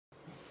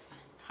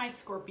Hi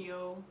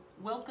Scorpio,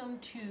 welcome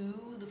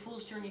to the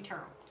Fool's Journey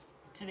Tarot.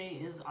 Today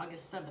is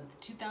August 7th,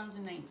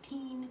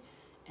 2019,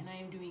 and I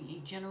am doing a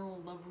general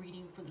love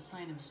reading for the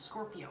sign of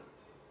Scorpio.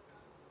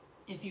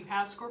 If you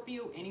have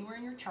Scorpio anywhere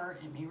in your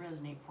chart, it may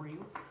resonate for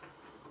you.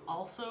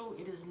 Also,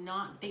 it is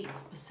not date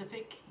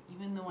specific,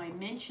 even though I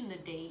mention the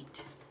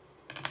date.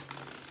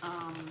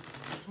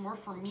 It's more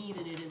for me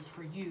than it is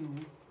for you.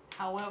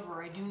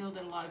 However, I do know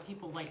that a lot of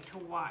people like to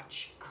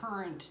watch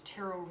current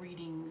tarot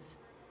readings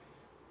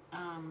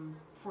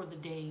for the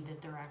day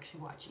that they're actually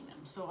watching them.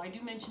 So I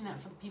do mention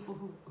that for the people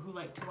who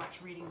like to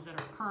watch readings that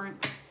are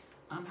current.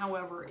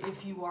 However,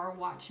 if you are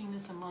watching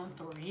this a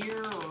month or a year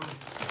or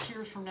 6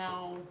 years from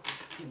now,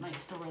 it might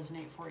still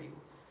resonate for you.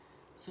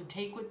 So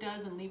take what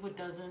does and leave what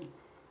doesn't.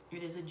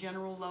 It is a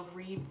general love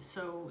read,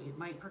 so it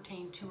might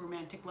pertain to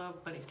romantic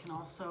love, but it can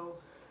also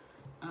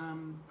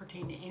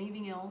pertain to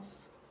anything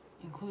else,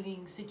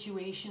 including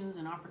situations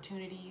and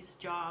opportunities,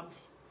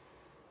 jobs,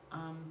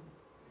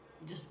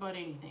 just about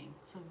anything.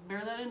 So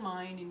bear that in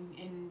mind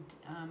and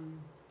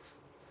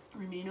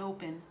remain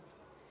open.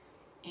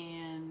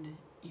 And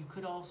you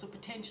could also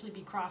potentially be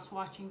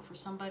cross-watching for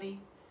somebody.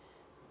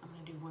 I'm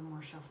going to do one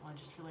more shuffle. I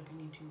just feel like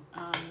I need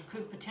to. You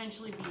could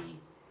potentially be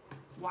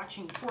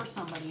watching for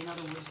somebody, in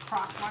other words,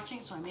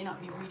 cross-watching. So I may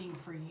not be reading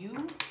for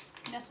you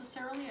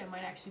necessarily. I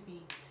might actually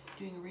be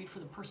doing a read for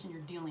the person you're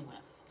dealing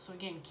with. So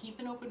again, keep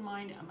an open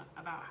mind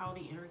about how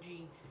the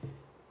energy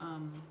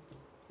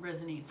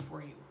resonates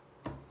for you.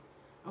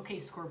 Okay,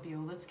 Scorpio,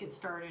 let's get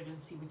started and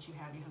see what you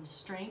have. You have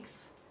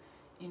strength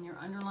in your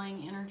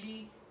underlying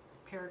energy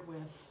paired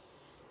with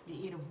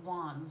the Eight of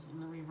Wands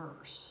in the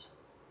reverse.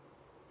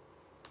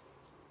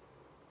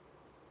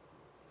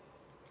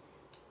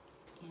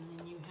 And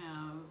then you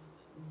have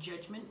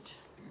Judgment,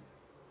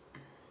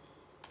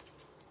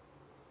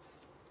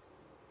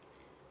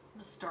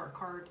 the Star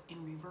card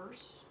in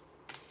reverse,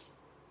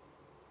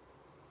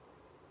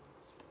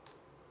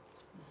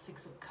 the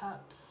Six of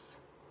Cups,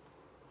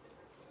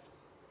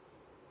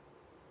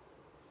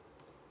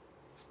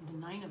 the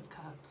Nine of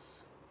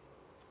Cups,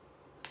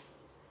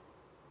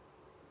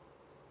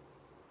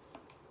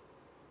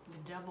 the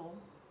Devil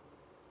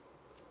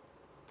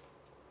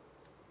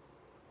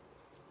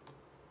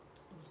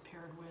is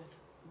paired with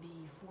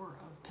the Four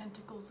of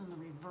Pentacles in the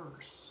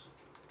reverse.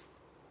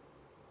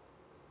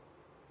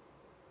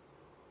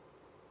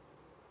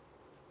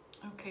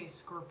 Okay,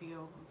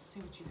 Scorpio, let's see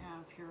what you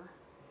have here.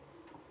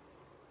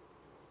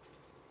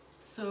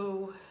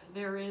 So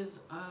there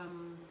is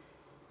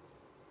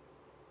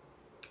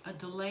a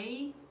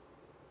delay,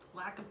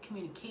 lack of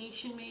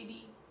communication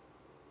maybe.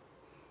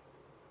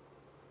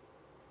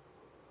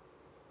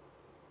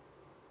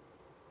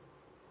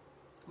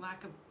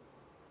 Lack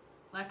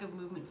of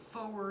movement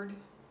forward.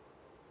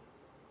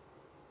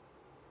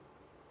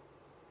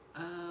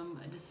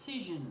 A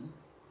decision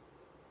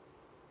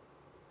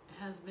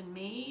has been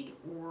made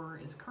or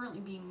is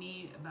currently being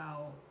made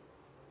about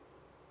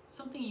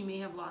something you may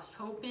have lost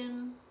hope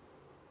in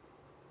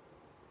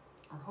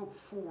or hope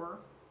for.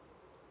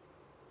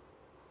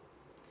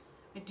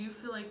 I do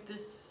feel like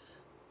this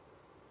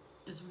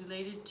is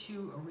related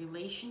to a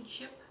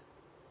relationship,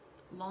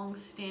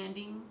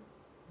 long-standing,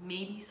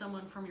 maybe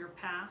someone from your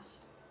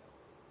past,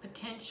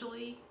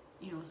 potentially,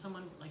 you know,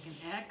 someone like an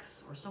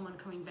ex or someone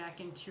coming back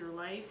into your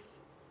life.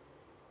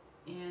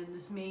 And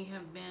this may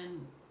have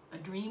been a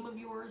dream of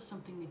yours,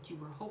 something that you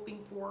were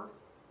hoping for.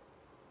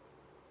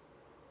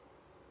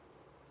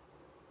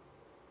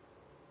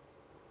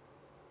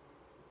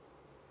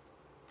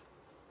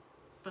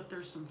 But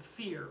there's some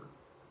fear.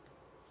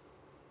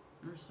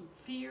 There's some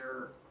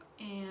fear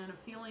and a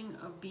feeling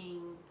of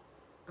being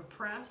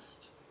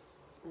oppressed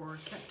or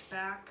kept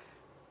back.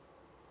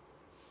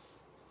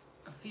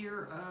 A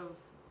fear of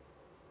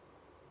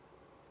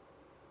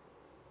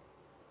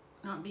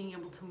not being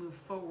able to move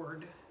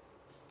forward,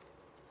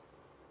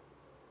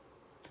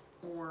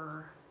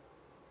 or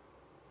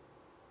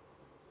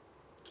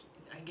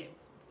I get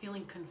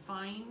feeling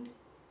confined.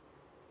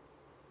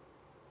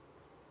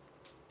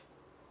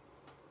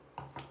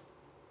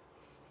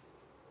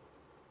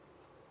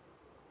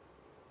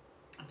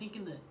 I think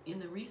in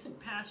the recent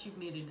past you've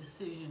made a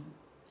decision.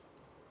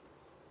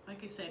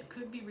 Like I said,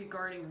 could be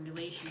regarding a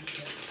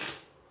relationship.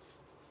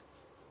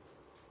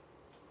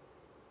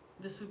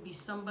 This would be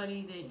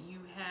somebody that you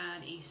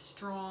had a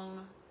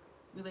strong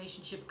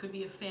relationship, could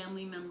be a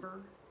family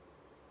member,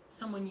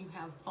 someone you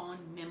have fond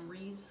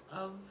memories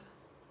of.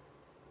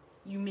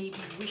 You may be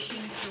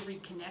wishing to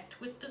reconnect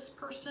with this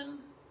person.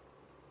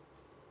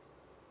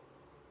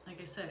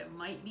 Like I said, it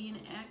might be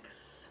an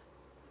ex.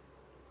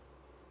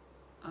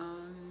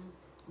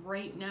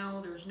 Right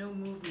now, there's no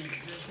movement.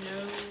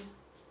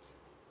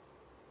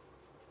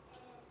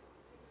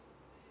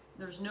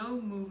 There's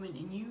no movement,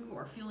 and you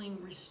are feeling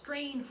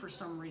restrained for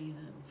some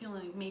reason,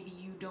 feeling like maybe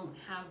you don't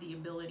have the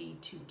ability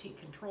to take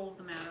control of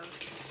the matter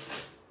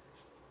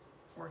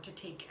or to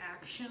take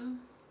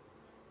action.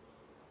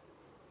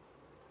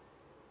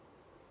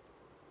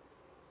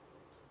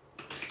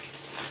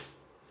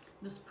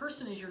 This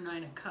person is your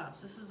Nine of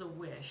Cups. This is a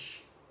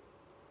wish.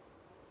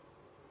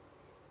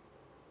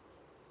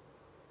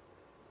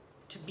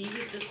 be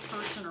with this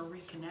person or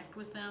reconnect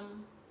with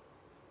them.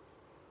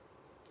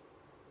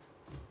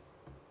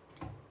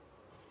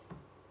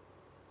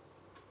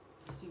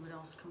 See what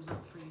else comes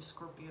up for you,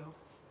 Scorpio.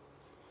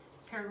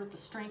 Paired with the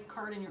Strength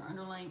card in your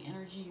underlying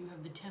energy, you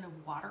have the Ten of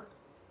Water.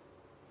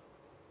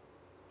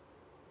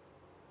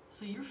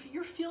 So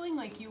you're feeling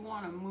like you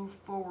want to move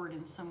forward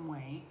in some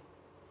way.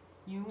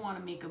 You want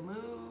to make a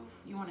move,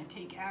 you want to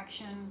take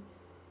action,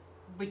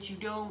 but you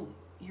don't,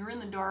 you're in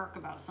the dark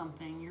about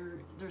something.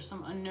 There's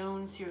some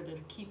unknowns here that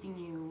are keeping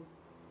you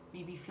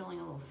maybe feeling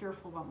a little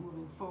fearful about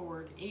moving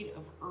forward. Eight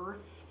of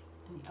Earth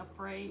in the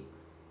upright.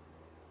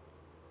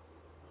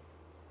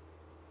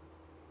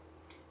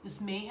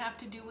 This may have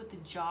to do with the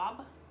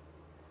job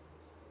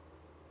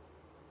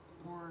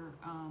or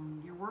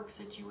your work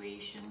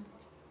situation.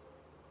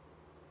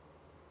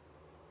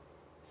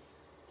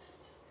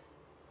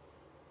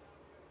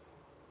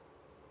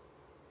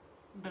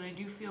 But I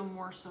do feel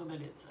more so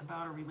that it's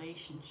about a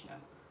relationship.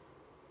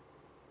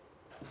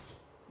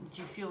 That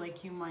you feel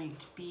like you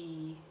might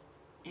be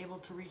able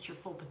to reach your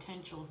full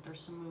potential if there's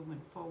some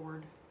movement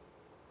forward.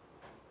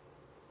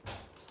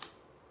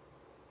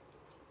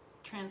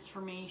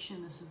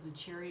 Transformation, this is the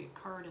Chariot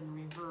card in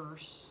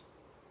reverse.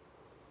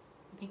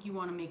 I think you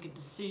want to make a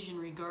decision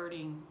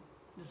regarding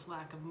this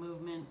lack of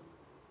movement.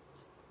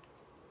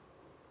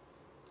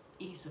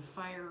 Ace of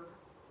Fire.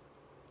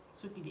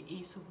 This would be the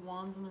Ace of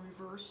Wands in the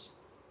reverse.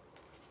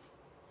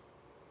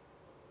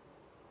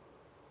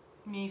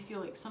 You may feel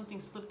like something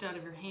slipped out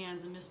of your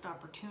hands, a missed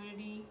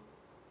opportunity,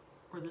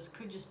 or this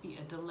could just be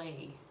a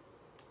delay.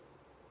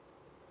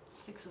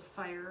 Six of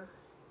Fire.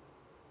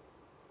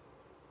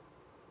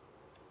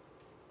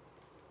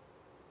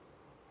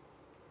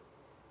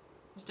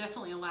 There's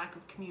definitely a lack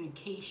of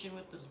communication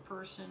with this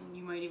person.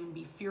 You might even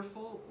be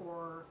fearful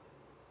or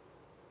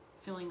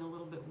feeling a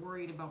little bit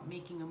worried about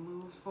making a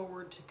move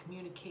forward to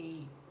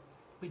communicate,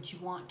 but you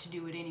want to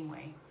do it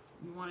anyway.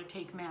 You want to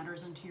take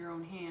matters into your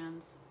own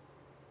hands.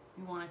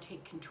 You want to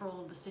take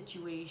control of the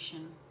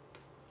situation.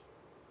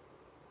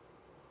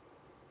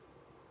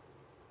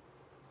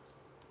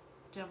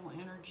 Devil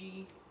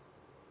energy.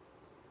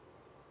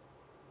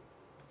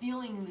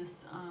 Feeling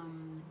this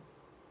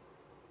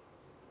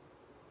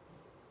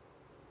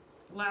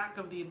lack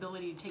of the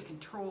ability to take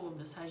control of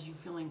this has you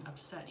feeling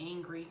upset,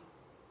 angry.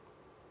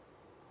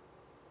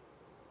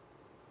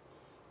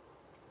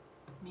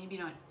 Maybe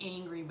not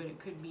angry, but it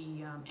could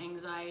be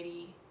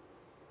anxiety,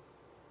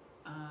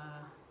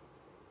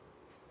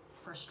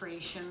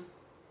 frustration.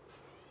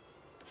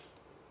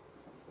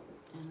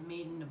 And the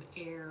Maiden of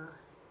Air.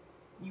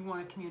 You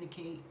want to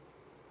communicate.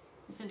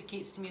 This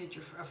indicates to me that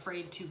you're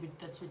afraid to, but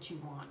that's what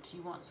you want.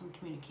 You want some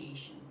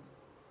communication.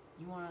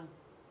 You want to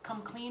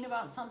come clean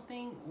about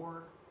something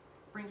or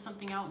bring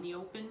something out in the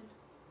open.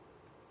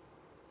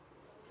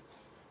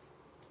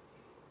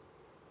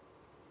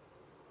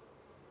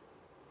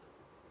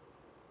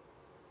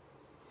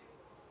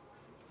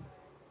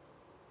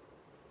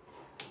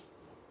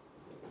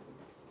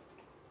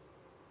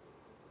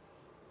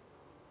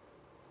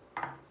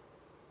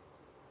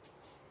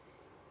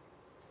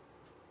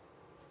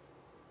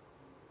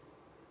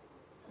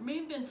 There may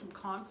have been some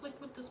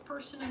conflict with this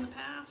person in the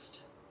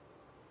past,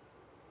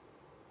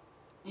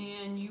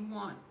 and you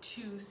want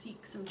to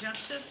seek some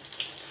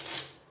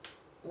justice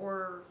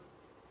or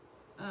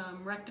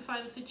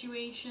rectify the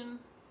situation.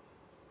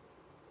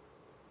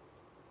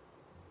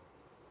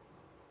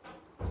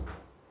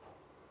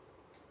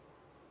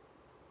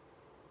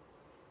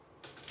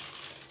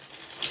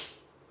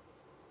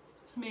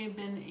 This may have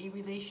been a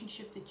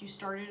relationship that you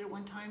started at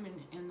one time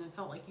and it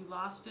felt like you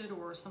lost it,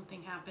 or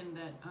something happened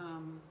that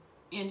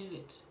ended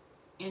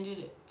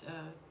it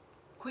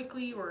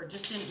quickly, or it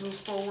just didn't move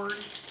forward.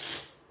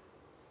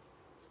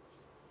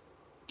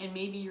 And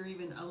maybe you're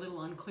even a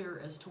little unclear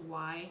as to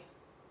why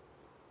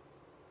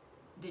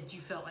that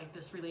you felt like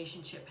this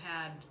relationship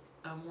had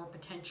more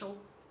potential.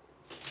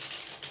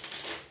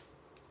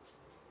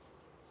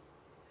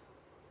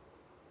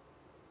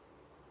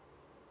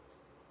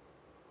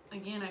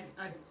 Again,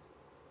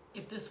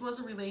 if this was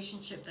a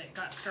relationship that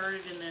got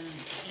started and then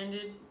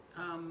ended,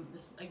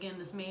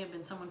 this may have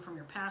been someone from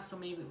your past, so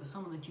maybe it was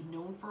someone that you've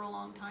known for a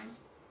long time.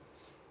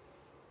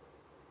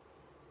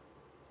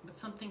 But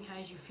something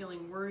has you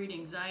feeling worried,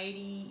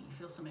 anxiety. You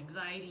feel some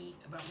anxiety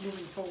about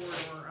moving forward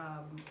or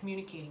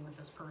communicating with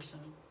this person.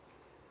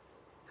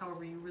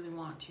 However you really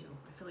want to.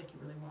 I feel like you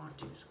really want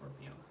to,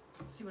 Scorpio.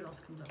 Let's see what else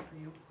comes up for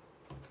you.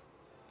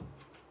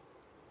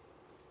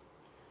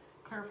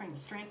 Clarifying the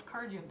Strength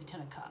card, you have the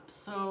Ten of Cups.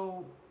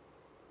 So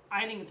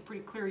I think it's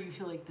pretty clear you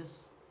feel like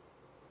this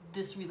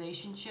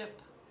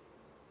relationship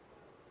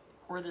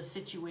or this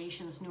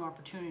situation, this new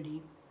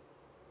opportunity,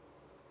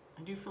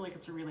 I do feel like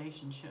it's a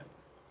relationship,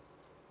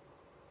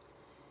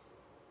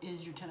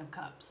 is your Ten of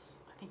Cups.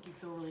 I think you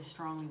feel really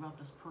strongly about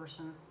this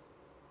person.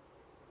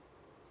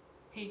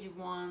 Page of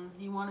Wands,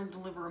 you want to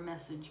deliver a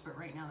message, but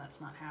right now that's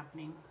not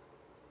happening.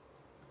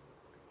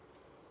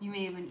 You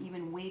may have been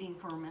even waiting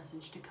for a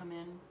message to come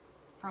in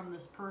from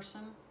this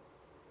person.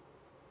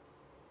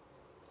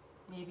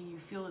 Maybe you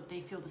feel that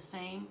they feel the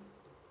same.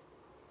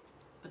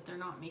 but they're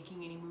not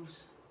making any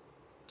moves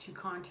to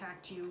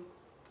contact you.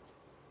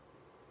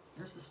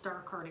 There's the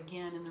Star card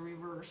again in the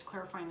reverse,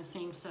 clarifying the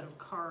same set of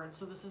cards.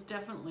 So this is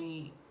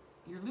definitely,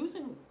 you're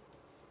losing,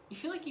 you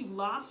feel like you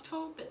lost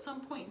hope at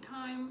some point in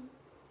time,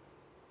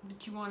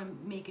 but you want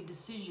to make a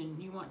decision.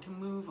 You want to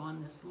move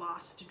on this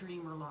lost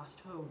dream or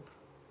lost hope.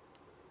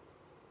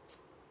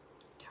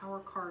 Tower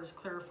card is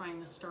clarifying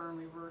the Star in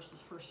reverse,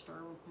 this first Star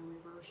in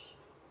reverse.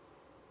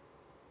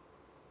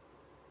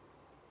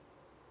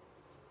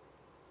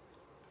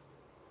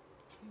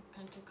 Two of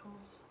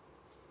Pentacles.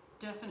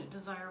 Definite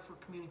desire for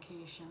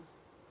communication.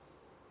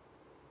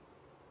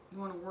 You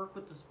want to work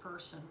with this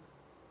person.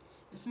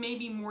 This may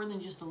be more than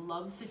just a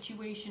love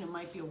situation. It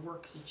might be a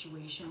work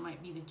situation. It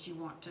might be that you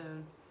want to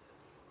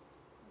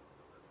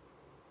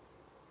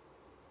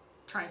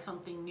try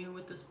something new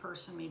with this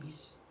person. Maybe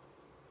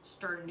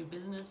start a new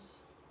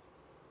business.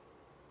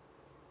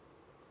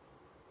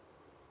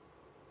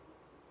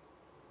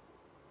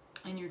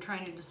 And you're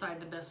trying to decide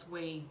the best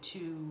way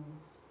to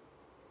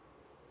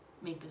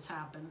make this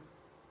happen.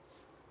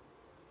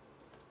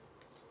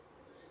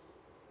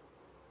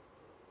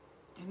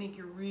 I think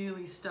you're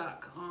really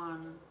stuck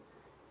on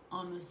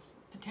this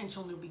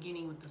potential new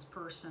beginning with this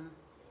person.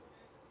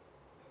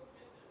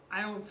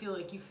 I don't feel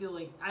like you feel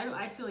like,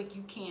 I feel like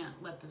you can't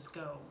let this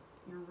go.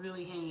 You're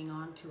really hanging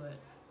on to it.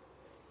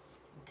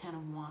 The Ten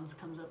of Wands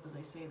comes up as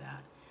I say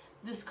that.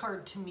 This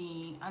card to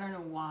me, I don't know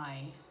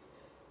why,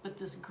 but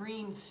this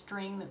green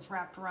string that's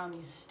wrapped around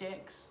these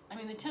sticks. I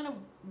mean, the Ten of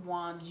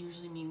Wands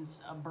usually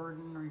means a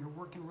burden, or you're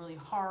working really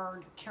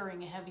hard,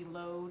 carrying a heavy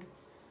load.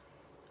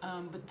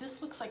 But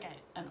this looks like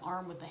an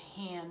arm with a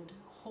hand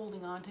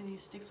holding on to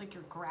these sticks, like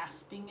you're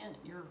grasping it,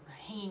 you're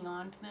hanging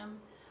on to them.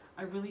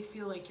 I really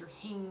feel like you're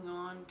hanging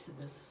on to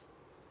this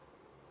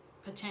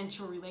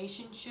potential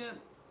relationship,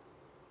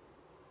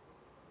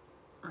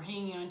 or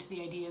hanging on to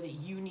the idea that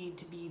you need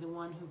to be the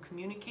one who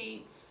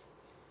communicates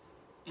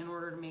in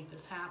order to make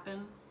this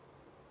happen.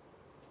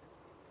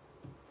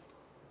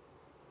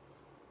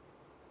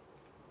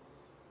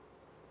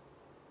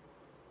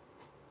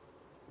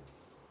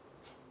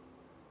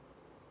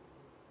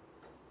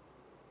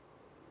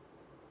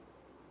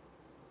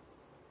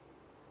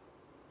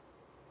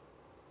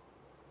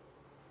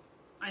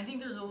 I think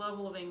there's a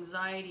level of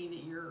anxiety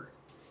that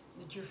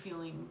you're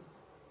feeling.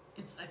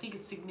 I think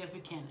it's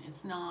significant.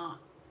 It's not,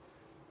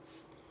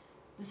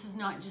 this is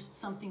not just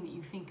something that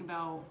you think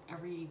about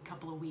every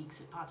couple of weeks.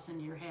 It pops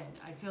into your head.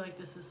 I feel like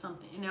this is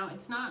something, now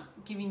it's not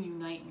giving you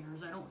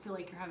nightmares. I don't feel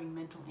like you're having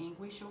mental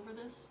anguish over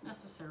this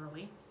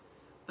necessarily,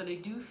 but I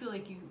do feel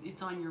like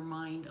it's on your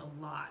mind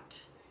a lot,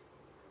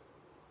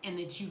 and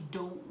that you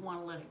don't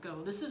want to let it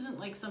go. This isn't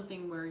like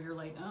something where you're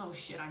like, oh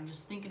shit, I'm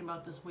just thinking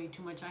about this way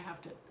too much. I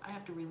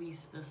have to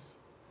release this,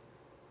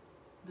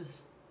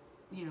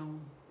 you know,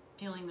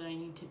 feeling that I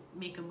need to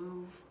make a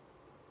move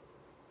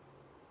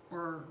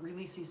or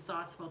release these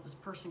thoughts about this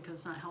person because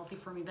it's not healthy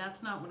for me.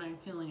 That's not what I'm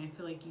feeling. I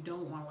feel like you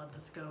don't want to let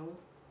this go.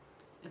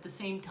 At the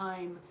same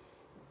time,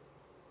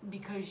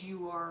 because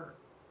you are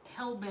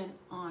hell-bent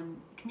on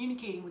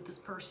communicating with this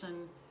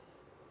person,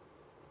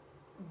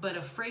 but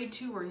afraid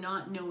to or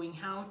not knowing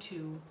how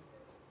to.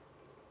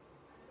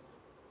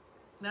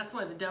 That's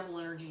why the Devil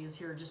energy is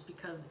here, just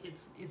because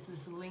it's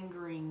this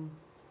lingering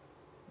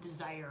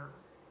desire,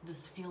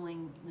 this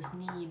feeling, this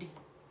need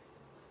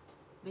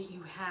that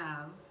you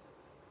have,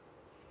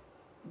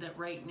 that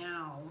right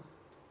now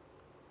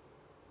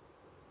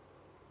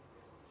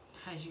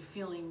has you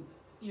feeling,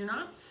 you're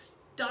not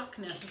stuck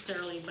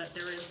necessarily, but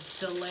there is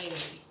delay.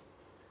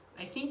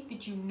 I think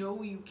that you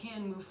know you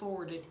can move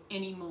forward at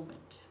any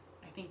moment.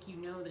 I think you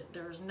know that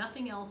there's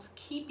nothing else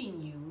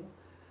keeping you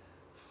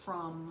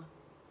from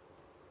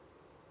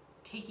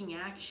taking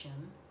action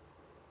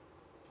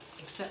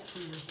except for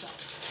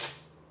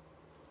yourself.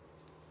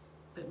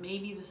 But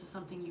maybe this is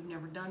something you've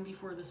never done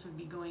before. This would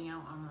be going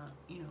out on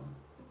a, you know,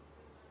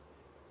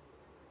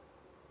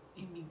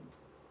 you'd be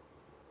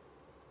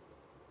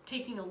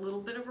taking a little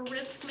bit of a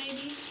risk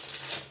maybe,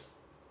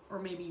 or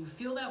maybe you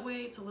feel that way,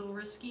 it's a little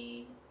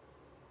risky,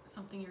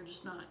 something you're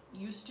just not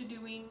used to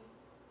doing,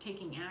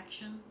 taking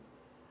action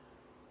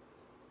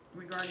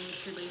regarding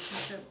this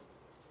relationship.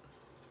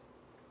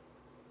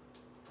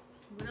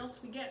 Let's see what else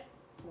we get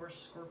for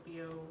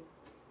Scorpio.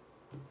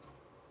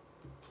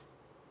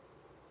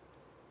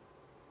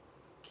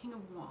 King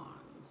of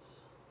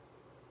Wands.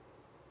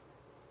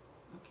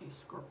 Okay,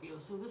 Scorpio,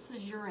 so this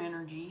is your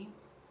energy.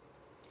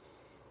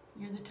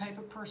 You're the type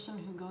of person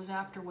who goes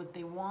after what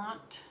they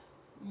want.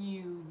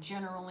 You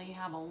generally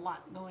have a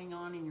lot going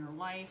on in your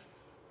life.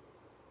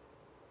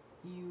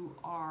 You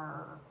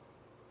are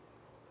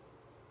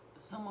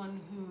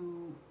someone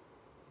who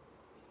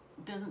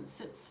doesn't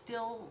sit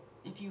still.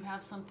 If you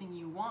have something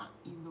you want,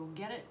 you go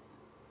get it.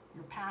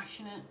 You're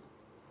passionate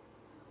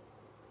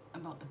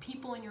about the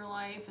people in your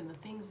life and the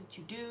things that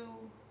you do,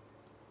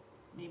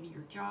 maybe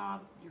your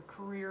job, your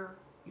career.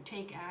 You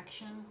take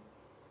action.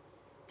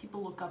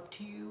 People look up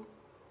to you.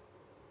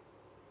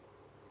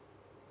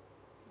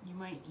 You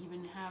might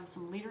even have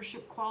some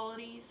leadership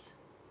qualities.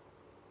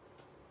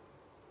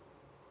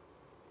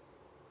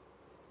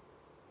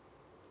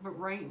 But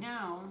right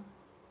now,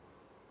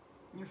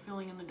 you're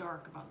feeling in the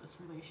dark about this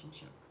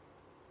relationship.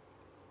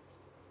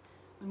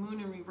 The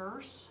moon in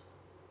reverse.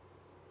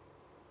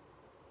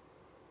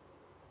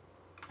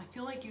 I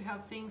feel like you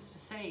have things to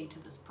say to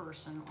this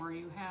person, or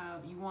you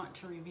want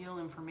to reveal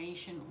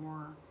information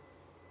or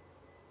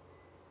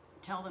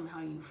tell them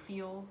how you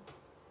feel.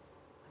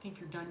 I think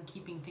you're done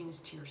keeping things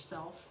to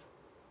yourself.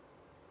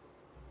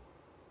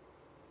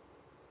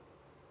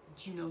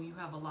 But you know you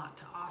have a lot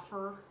to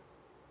offer,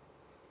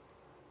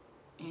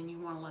 and you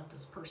want to let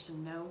this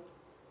person know.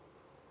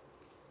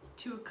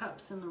 Two of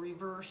Cups in the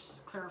reverse is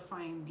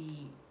clarifying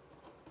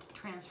the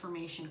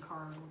transformation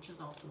card, which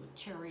is also the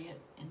Chariot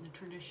in the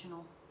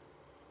traditional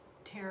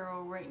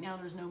tarot. Right now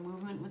there's no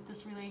movement with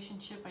this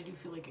relationship. I do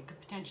feel like it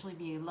could potentially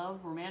be a love,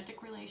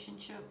 romantic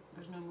relationship.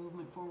 There's no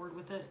movement forward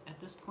with it at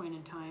this point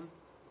in time.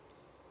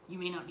 You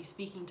may not be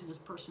speaking to this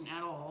person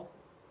at all.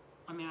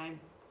 I mean,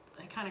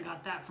 I kind of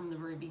got that from the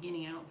very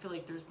beginning. I don't feel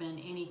like there's been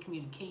any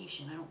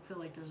communication. I don't feel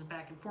like there's a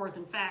back and forth.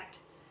 In fact,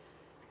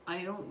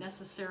 I don't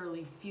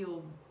necessarily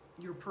feel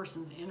your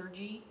person's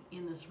energy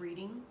in this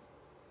reading.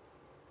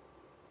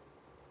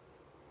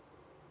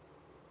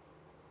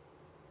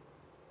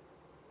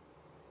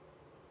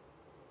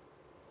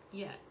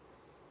 Yet.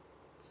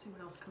 Let's see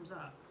what else comes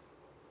up.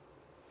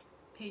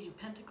 Page of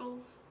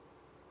Pentacles.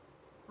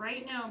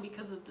 Right now,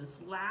 because of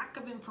this lack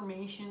of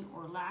information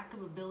or lack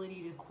of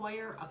ability to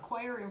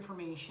acquire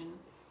information,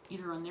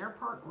 either on their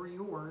part or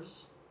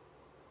yours,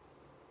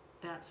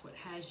 that's what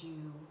has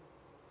you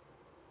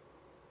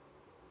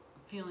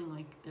feeling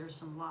like there's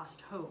some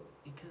lost hope,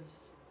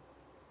 because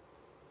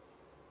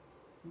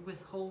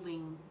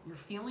withholding your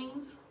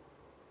feelings,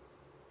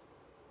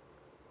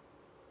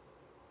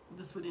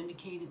 this would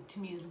indicate it to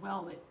me as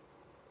well that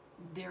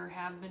there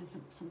have been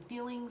some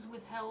feelings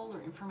withheld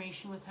or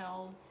information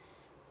withheld.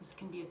 This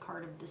can be a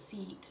card of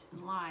deceit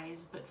and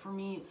lies, but for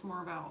me it's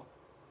more about,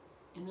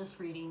 in this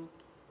reading,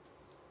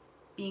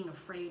 being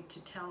afraid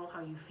to tell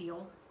how you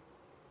feel,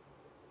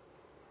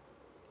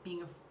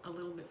 being a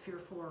little bit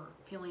fearful or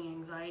feeling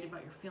anxiety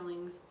about your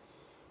feelings,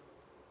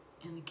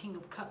 and the King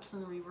of Cups in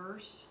the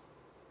reverse.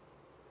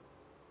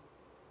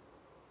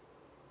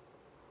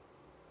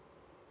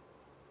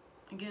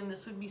 Again,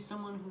 this would be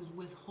someone who's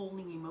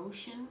withholding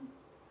emotion,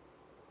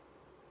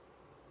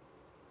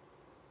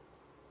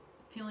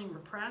 feeling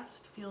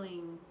repressed,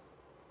 feeling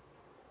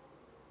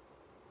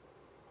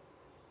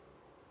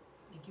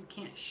like you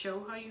can't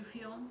show how you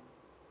feel.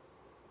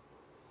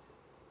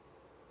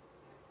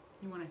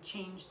 You want to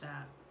change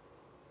that.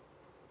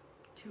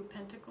 Two of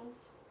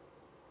Pentacles.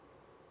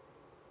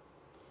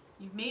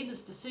 You've made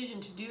this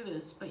decision to do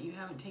this, but you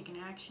haven't taken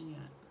action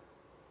yet.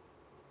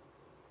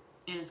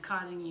 And it's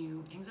causing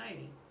you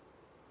anxiety.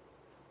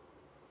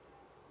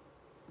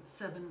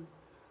 Seven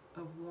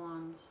of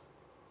Wands.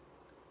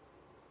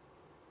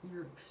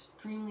 You're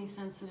extremely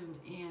sensitive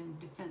and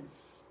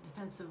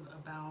defensive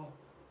about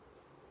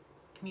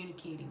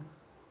communicating.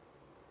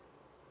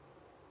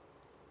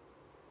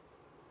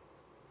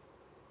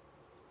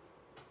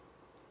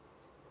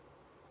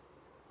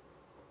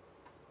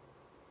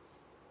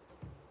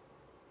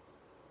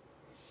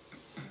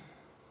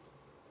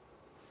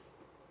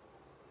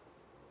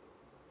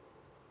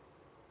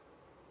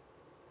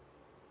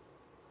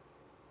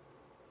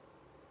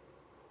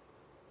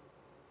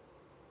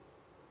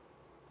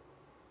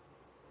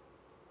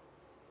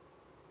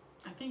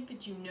 I think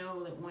that you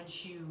know that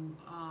once you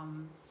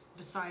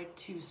decide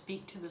to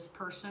speak to this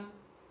person,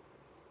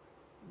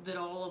 that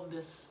all of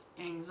this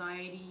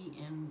anxiety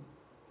and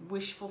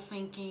wishful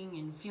thinking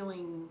and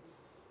feeling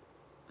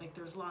like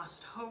there's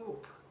lost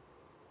hope,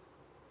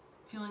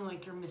 feeling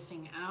like you're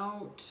missing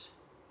out,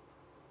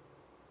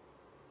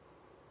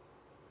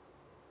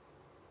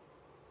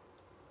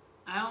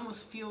 I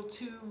almost feel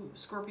too,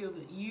 Scorpio,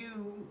 that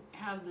you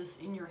have this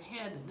in your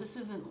head, that this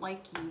isn't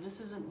like you, this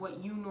isn't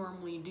what you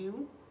normally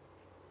do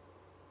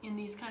in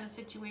these kind of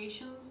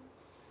situations,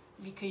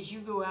 because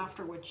you go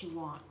after what you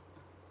want.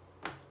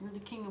 You're the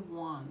King of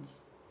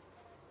Wands.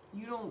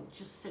 You don't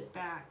just sit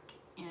back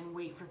and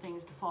wait for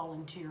things to fall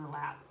into your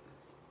lap.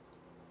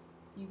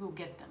 You go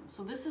get them.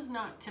 So this is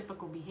not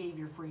typical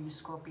behavior for you,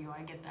 Scorpio.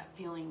 I get that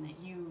feeling that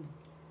you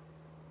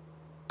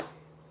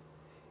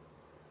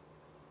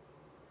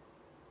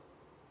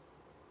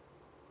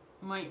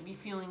might be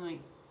feeling like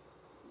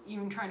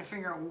even trying to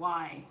figure out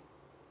why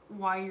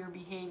you're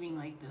behaving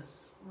like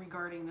this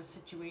regarding the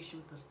situation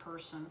with this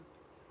person.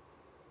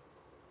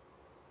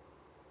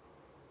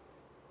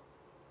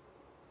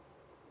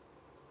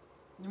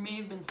 There may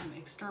have been some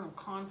external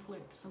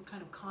conflict, some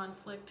kind of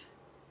conflict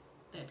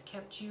that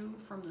kept you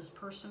from this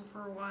person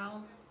for a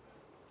while.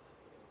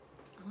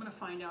 I'm going to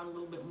find out a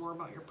little bit more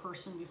about your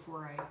person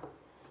before I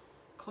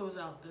close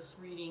out this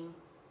reading.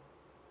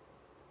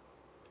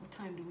 What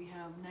time do we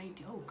have?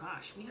 90. Oh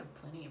gosh, we have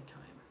plenty of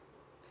time.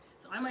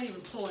 So I might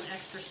even pull an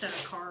extra set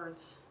of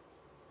cards,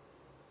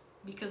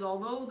 because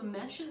although the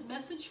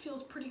message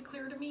feels pretty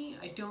clear to me,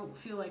 I don't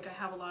feel like I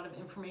have a lot of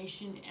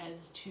information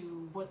as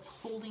to what's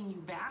holding you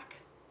back,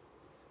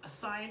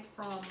 aside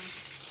from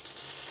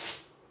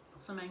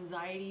some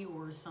anxiety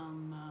or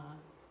some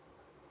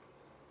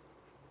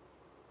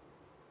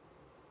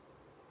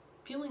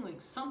feeling like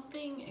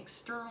something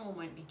external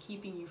might be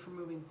keeping you from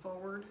moving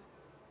forward.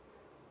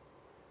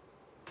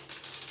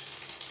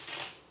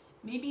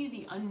 Maybe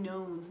the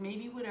unknowns,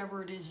 maybe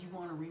whatever it is you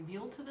want to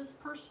reveal to this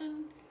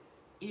person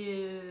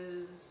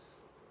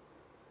is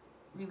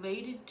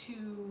related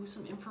to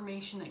some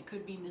information that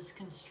could be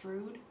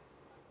misconstrued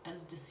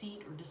as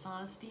deceit or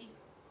dishonesty.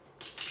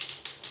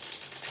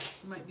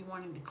 You might be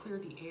wanting to clear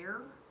the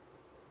air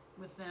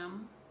with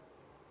them.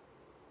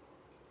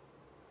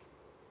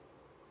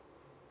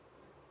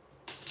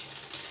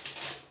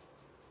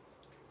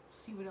 Let's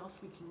see what else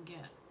we can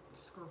get,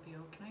 Scorpio.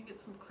 Can I get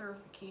some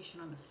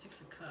clarification on the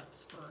Six of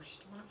Cups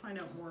first? I want to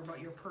find out more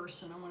about your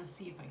person. I want to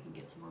see if I can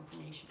get some more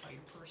information about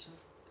your person.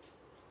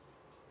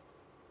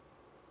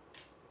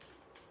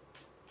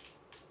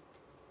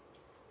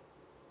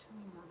 Tell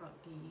me more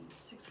about the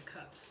Six of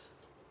Cups.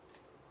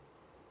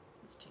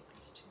 Let's take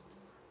these two.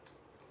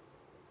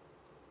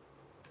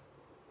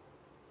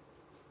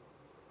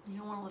 You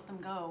don't want to let them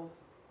go.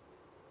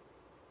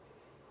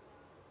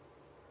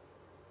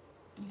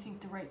 You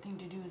think the right thing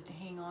to do is to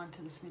hang on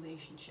to this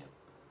relationship.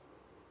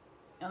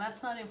 Now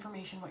that's not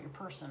information about your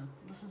person.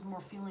 This is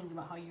more feelings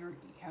about how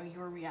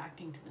you're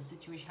reacting to the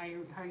situation,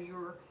 how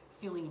you're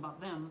feeling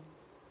about them.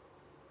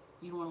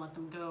 You don't want to let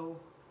them go.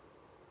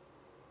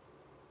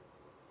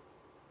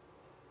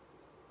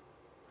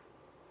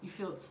 You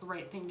feel it's the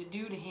right thing to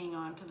do to hang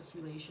on to this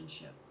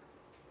relationship.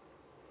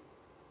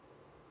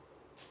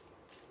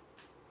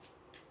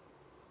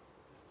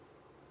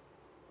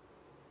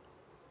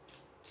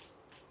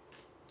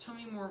 Tell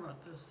me more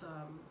about this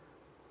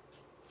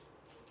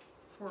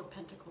Four of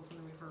Pentacles in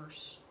the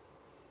reverse.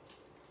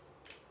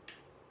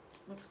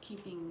 What's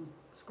keeping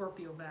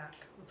Scorpio back?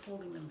 What's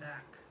holding them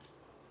back?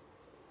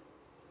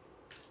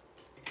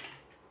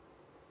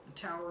 The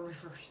Tower in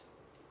reverse.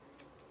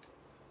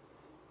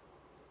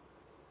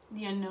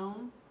 The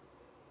unknown,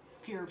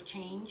 fear of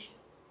change.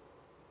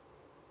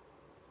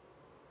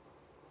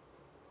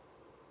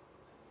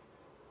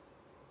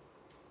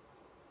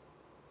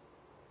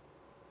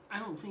 I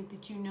don't think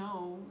that you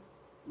know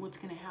what's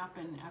going to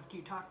happen after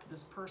you talk to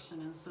this person,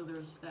 and so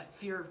there's that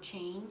fear of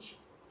change.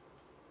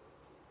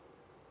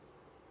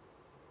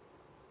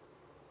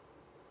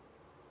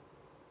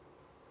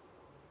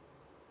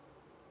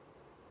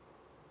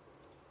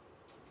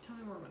 Tell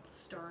me more about the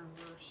Star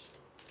in reverse.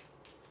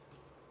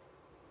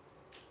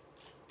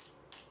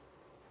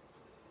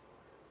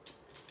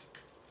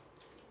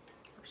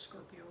 Or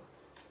Scorpio.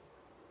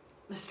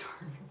 The Star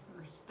in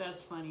reverse.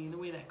 That's funny, the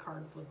way that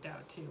card flipped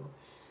out too.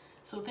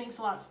 So thanks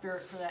a lot,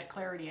 Spirit, for that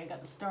clarity. I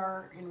got the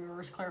Star in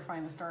reverse,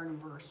 clarifying the Star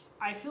in reverse.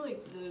 I feel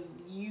like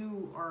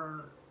you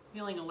are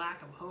feeling a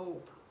lack of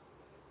hope,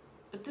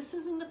 but this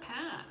is in the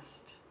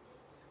past.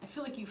 I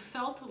feel like you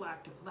felt a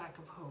lack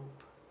of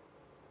hope,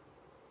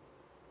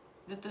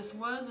 that this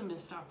was a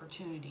missed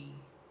opportunity,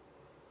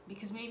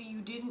 because maybe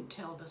you didn't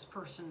tell this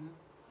person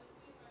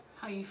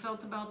how you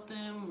felt about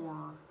them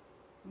or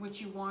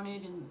what you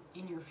wanted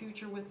in your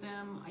future with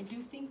them. I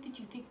do think that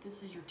you think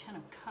this is your Ten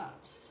of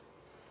Cups.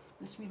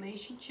 This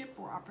relationship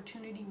or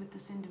opportunity with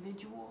this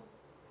individual,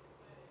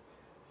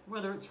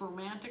 whether it's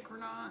romantic or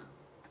not.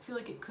 I feel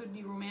like it could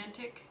be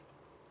romantic.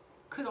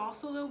 Could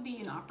also, though,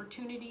 be an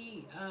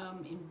opportunity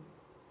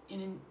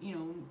in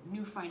a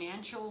new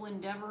financial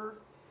endeavor,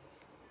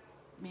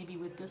 maybe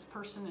with this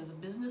person as a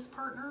business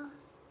partner.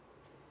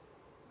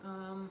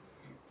 Tell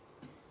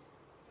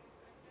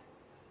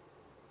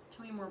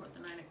me more about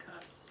the Nine of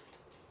Cups.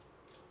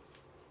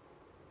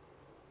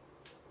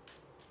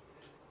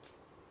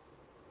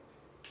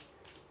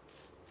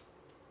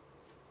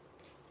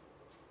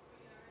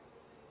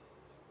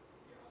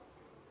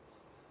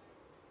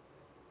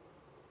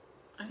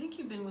 I think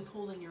you've been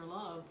withholding your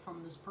love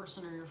from this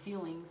person or your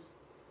feelings.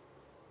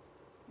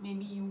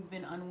 Maybe you've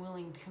been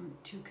unwilling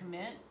to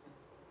commit.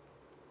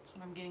 That's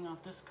what I'm getting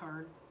off this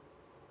card.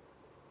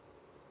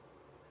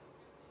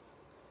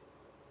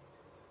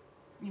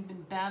 You've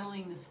been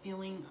battling this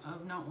feeling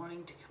of not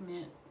wanting to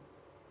commit.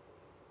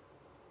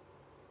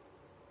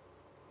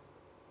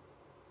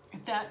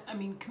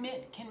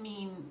 Commit can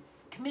mean,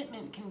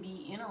 commitment can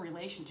be in a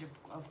relationship,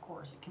 of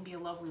course. It can be a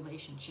love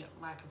relationship,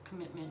 lack of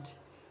commitment,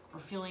 or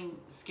feeling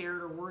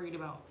scared or worried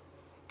about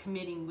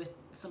committing with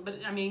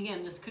somebody. I mean,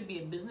 again, this could be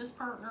a business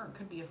partner, it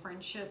could be a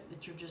friendship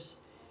that you're just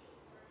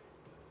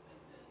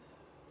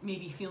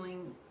maybe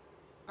feeling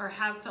or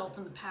have felt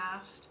in the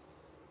past,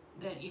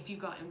 that if you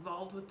got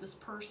involved with this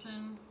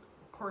person,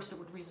 of course it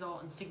would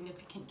result in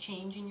significant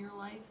change in your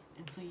life,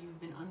 and so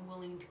you've been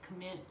unwilling to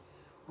commit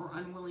or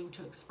unwilling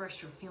to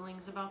express your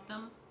feelings about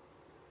them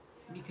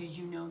because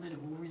you know that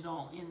it will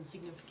result in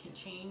significant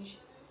change.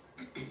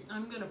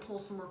 I'm going to pull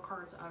some more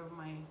cards out of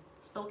my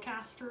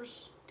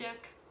Spellcasters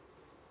deck.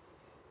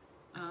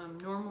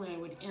 Normally I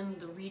would end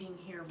the reading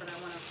here, but I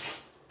want to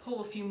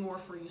pull a few more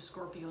for you,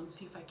 Scorpio, and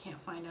see if I can't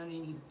find out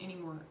any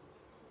more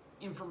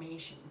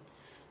information.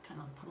 Kind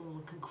of put a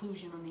little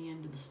conclusion on the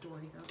end of the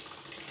story here.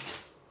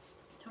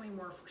 Tell me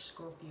more for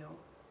Scorpio.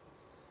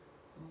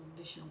 Some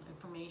additional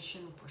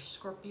information for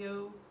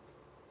Scorpio.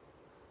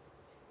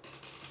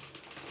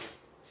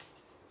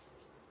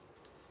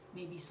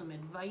 Maybe some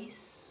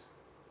advice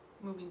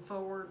moving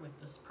forward with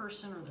this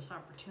person or this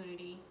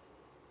opportunity.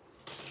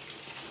 Let's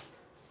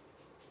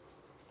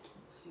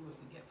see what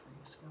we get from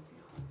you,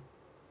 Scorpio.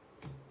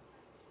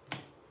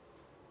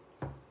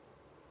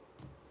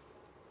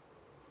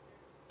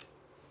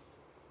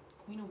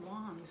 Queen of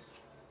Wands.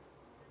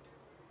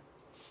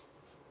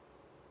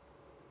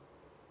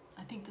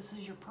 I think this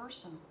is your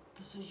person.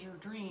 This is your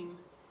dream.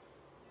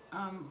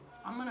 I'm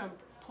going to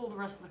pull the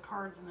rest of the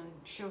cards and then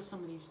show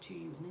some of these to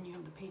you. And then you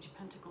have the Page of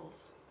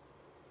Pentacles.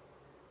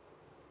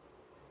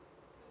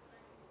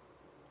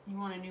 You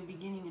want a new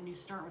beginning, a new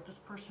start with this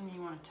person.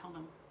 You want to tell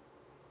them.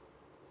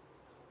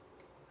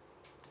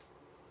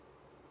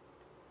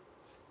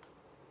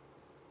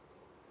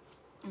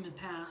 In the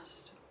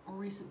past or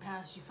recent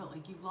past, you felt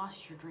like you've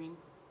lost your dream.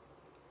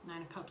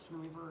 Nine of Cups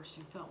in reverse.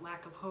 You felt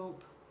lack of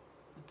hope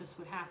that this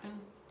would happen.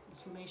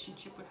 This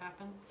relationship would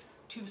happen.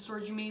 Two of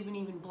Swords, you may have been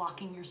even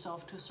blocking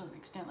yourself to a certain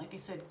extent. Like I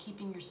said,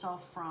 keeping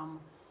yourself from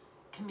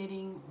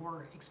committing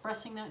or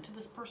expressing that to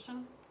this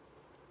person.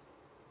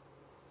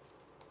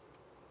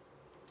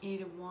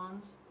 Eight of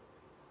Wands.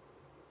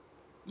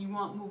 You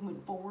want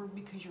movement forward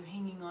because you're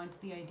hanging on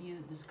to the idea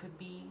that this could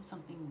be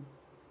something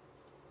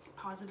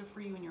positive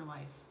for you in your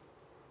life.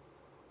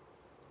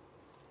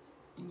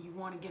 And you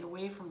want to get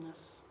away from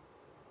this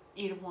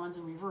Eight of Wands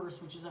in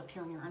reverse, which is up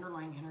here in your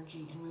underlying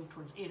energy, and move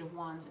towards Eight of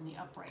Wands in the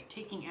upright.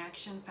 Taking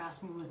action,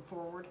 fast movement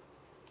forward,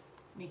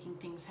 making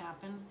things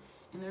happen.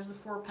 And there's the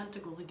Four of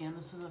Pentacles again.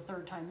 This is the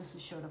third time this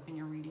has showed up in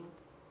your reading.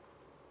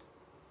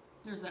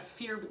 There's that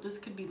fear, but this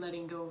could be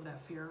letting go of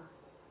that fear.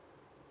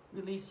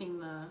 Releasing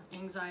the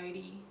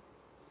anxiety,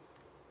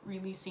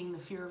 releasing the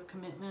fear of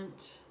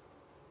commitment.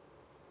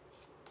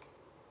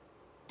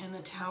 And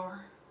the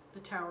Tower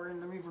in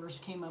the reverse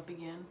came up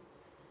again.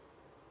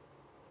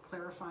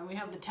 Clarifying. We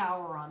have the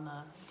Tower on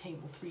the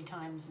table 3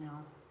 times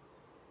now.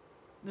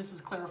 This is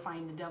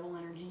clarifying the Devil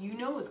energy. You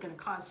know it's going to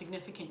cause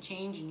significant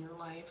change in your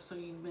life, so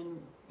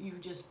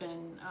you've just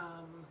been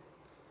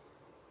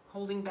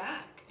holding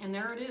back. And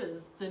there it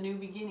is, the new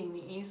beginning,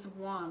 the Ace of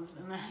Wands,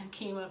 and that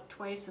came up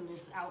twice in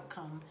its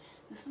outcome.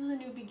 This is a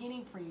new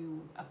beginning for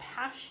you, a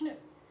passionate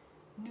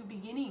new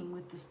beginning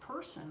with this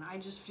person. I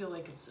just feel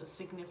like it's a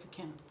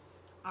significant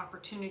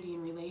opportunity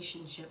in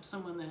relationship.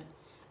 Someone that,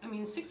 I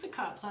mean, Six of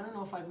Cups, I don't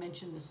know if I've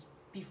mentioned this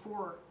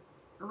before,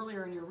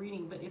 earlier in your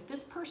reading, but if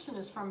this person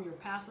is from your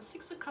past, the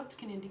Six of Cups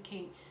can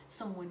indicate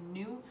someone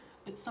new,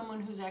 but someone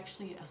who's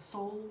actually a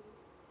soul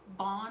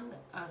bond,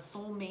 a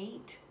soul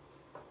mate,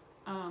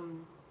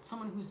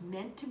 someone who's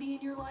meant to be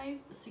in your life,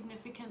 a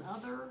significant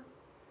other.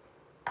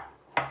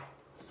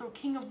 So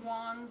King of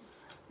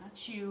Wands,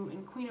 that's you,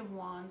 and Queen of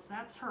Wands,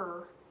 that's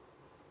her.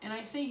 And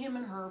I say him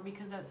and her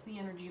because that's the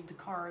energy of the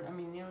card. I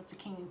mean, you know, it's a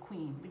king and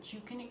queen, but you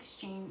can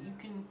exchange, you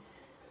can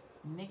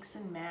mix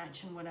and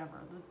match and whatever.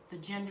 The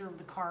gender of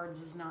the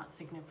cards is not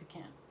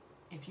significant.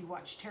 If you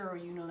watch tarot,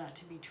 you know that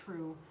to be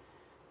true.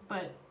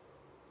 But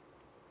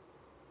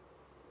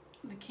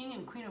the King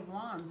and Queen of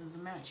Wands is a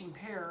matching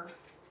pair,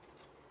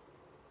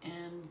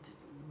 and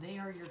they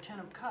are your Ten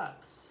of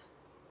Cups.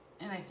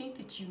 And I think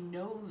that you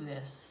know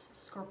this,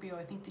 Scorpio.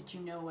 I think that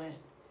you know it,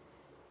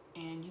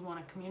 and you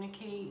want to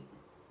communicate.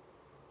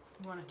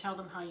 You want to tell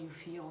them how you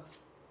feel.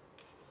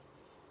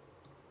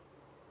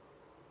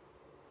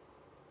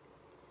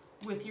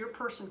 With your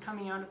person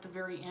coming out at the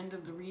very end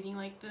of the reading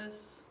like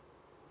this,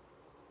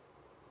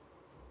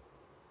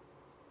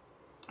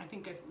 I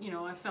think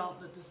I felt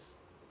that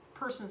this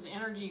person's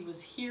energy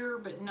was here,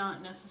 but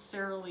not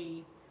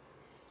necessarily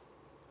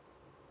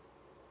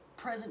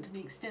present to the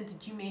extent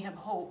that you may have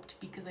hoped,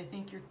 because I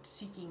think you're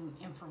seeking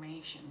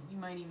information. You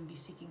might even be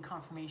seeking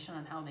confirmation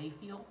on how they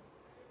feel.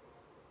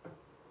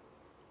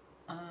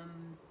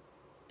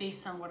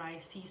 Based on what I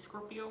see,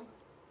 Scorpio,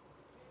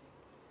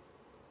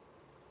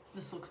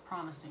 this looks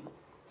promising.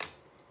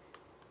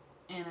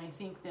 And I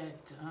think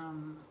that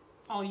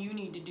all you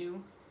need to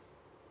do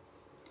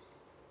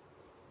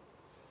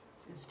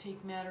is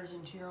take matters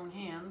into your own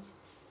hands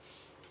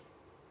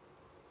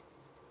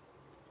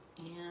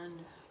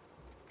and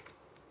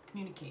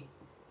communicate.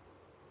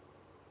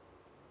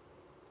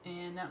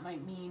 And that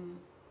might mean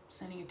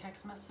sending a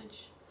text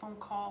message, phone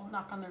call,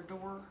 knock on their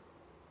door,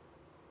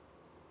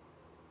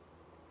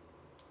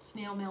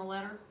 snail mail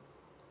letter,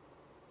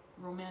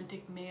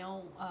 romantic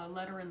mail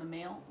letter in the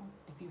mail,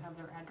 if you have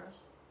their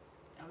address.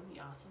 That would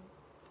be awesome.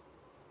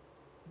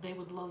 They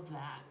would love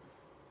that.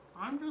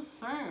 I'm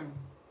just saying,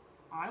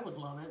 I would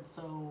love it.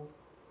 So,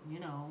 you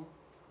know,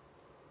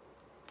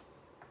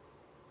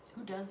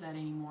 who does that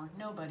anymore?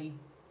 Nobody.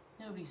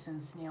 Nobody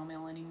sends snail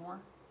mail anymore.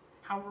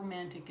 How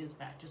romantic is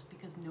that? Just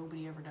because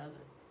nobody ever does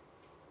it.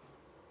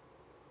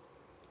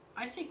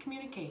 I say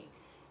communicate.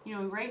 You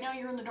know, right now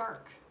you're in the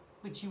dark,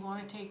 but you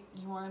want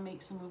to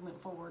make some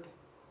movement forward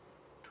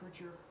towards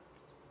your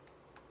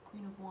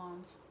Queen of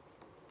Wands.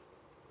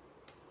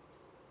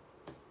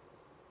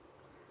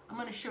 I'm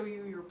going to show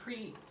you your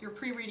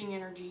pre-reading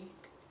energy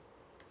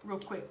real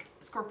quick,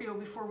 Scorpio,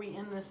 before we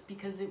end this,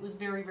 because it was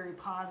very, very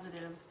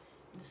positive.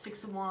 The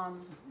Six of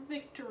Wands,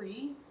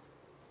 victory.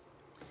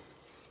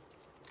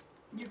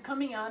 You're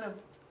coming out of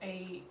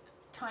a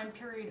time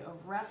period of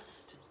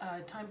rest,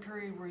 a time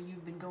period where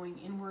you've been going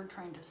inward,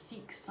 trying to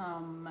seek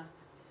some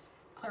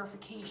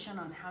clarification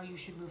on how you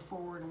should move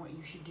forward and what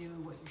you should do,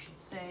 what you should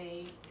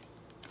say.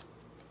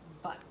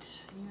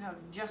 But you have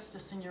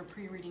Justice in your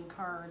pre-reading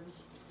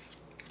cards,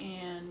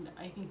 and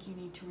I think you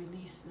need to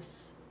release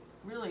this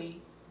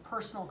really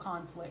personal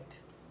conflict.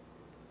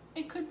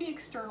 It could be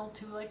external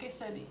too, like I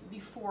said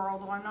before,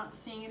 although I'm not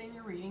seeing it in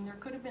your reading. There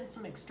could have been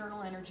some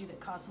external energy that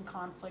caused some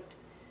conflict,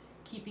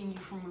 keeping you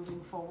from moving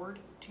forward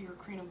to your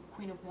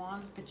Queen of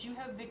Wands, but you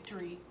have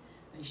victory.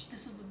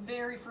 This was the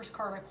very first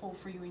card I pulled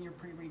for you in your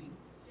pre-reading.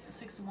 The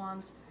Six of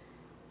Wands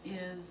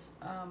is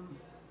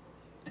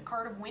a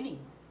card of winning.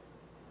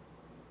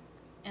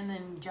 And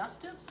then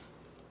Justice,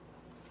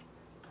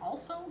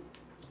 also.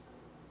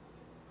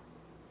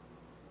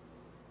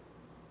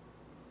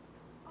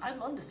 I'd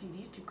love to see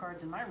these two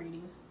cards in my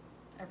readings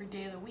every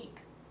day of the week.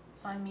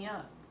 Sign me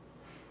up.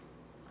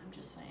 I'm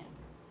just saying.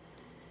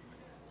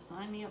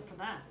 Sign me up for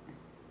that.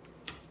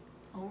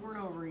 Over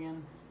and over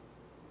again.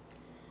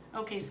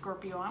 Okay,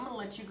 Scorpio, I'm going to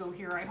let you go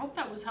here. I hope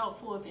that was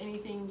helpful. If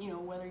anything, you know,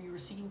 whether you were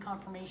seeking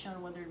confirmation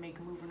on whether to make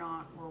a move or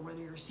not, or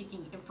whether you're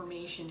seeking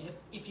information.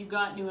 If you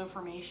got new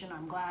information,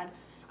 I'm glad.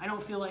 I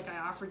don't feel like I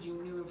offered you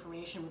new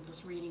information with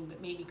this reading,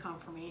 but maybe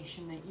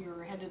confirmation that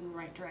you're headed in the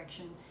right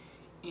direction,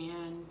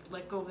 and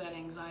let go of that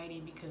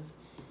anxiety, because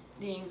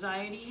the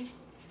anxiety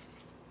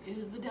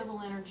is the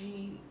devil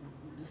energy.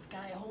 This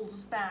guy holds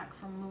us back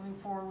from moving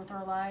forward with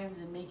our lives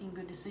and making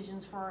good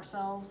decisions for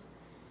ourselves.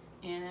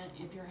 And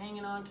if you're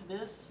hanging on to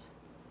this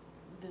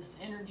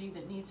energy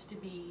that needs to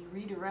be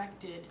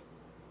redirected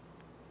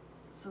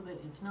so that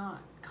it's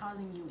not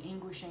causing you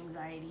anguish,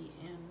 anxiety,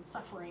 and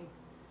suffering,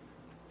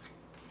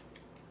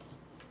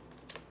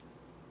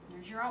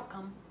 there's your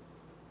outcome.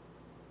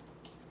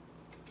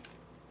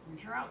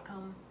 There's your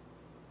outcome,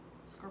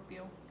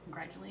 Scorpio.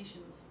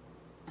 Congratulations.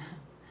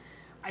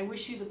 I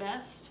wish you the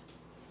best.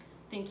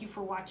 Thank you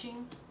for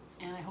watching,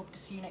 and I hope to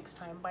see you next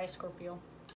time. Bye, Scorpio.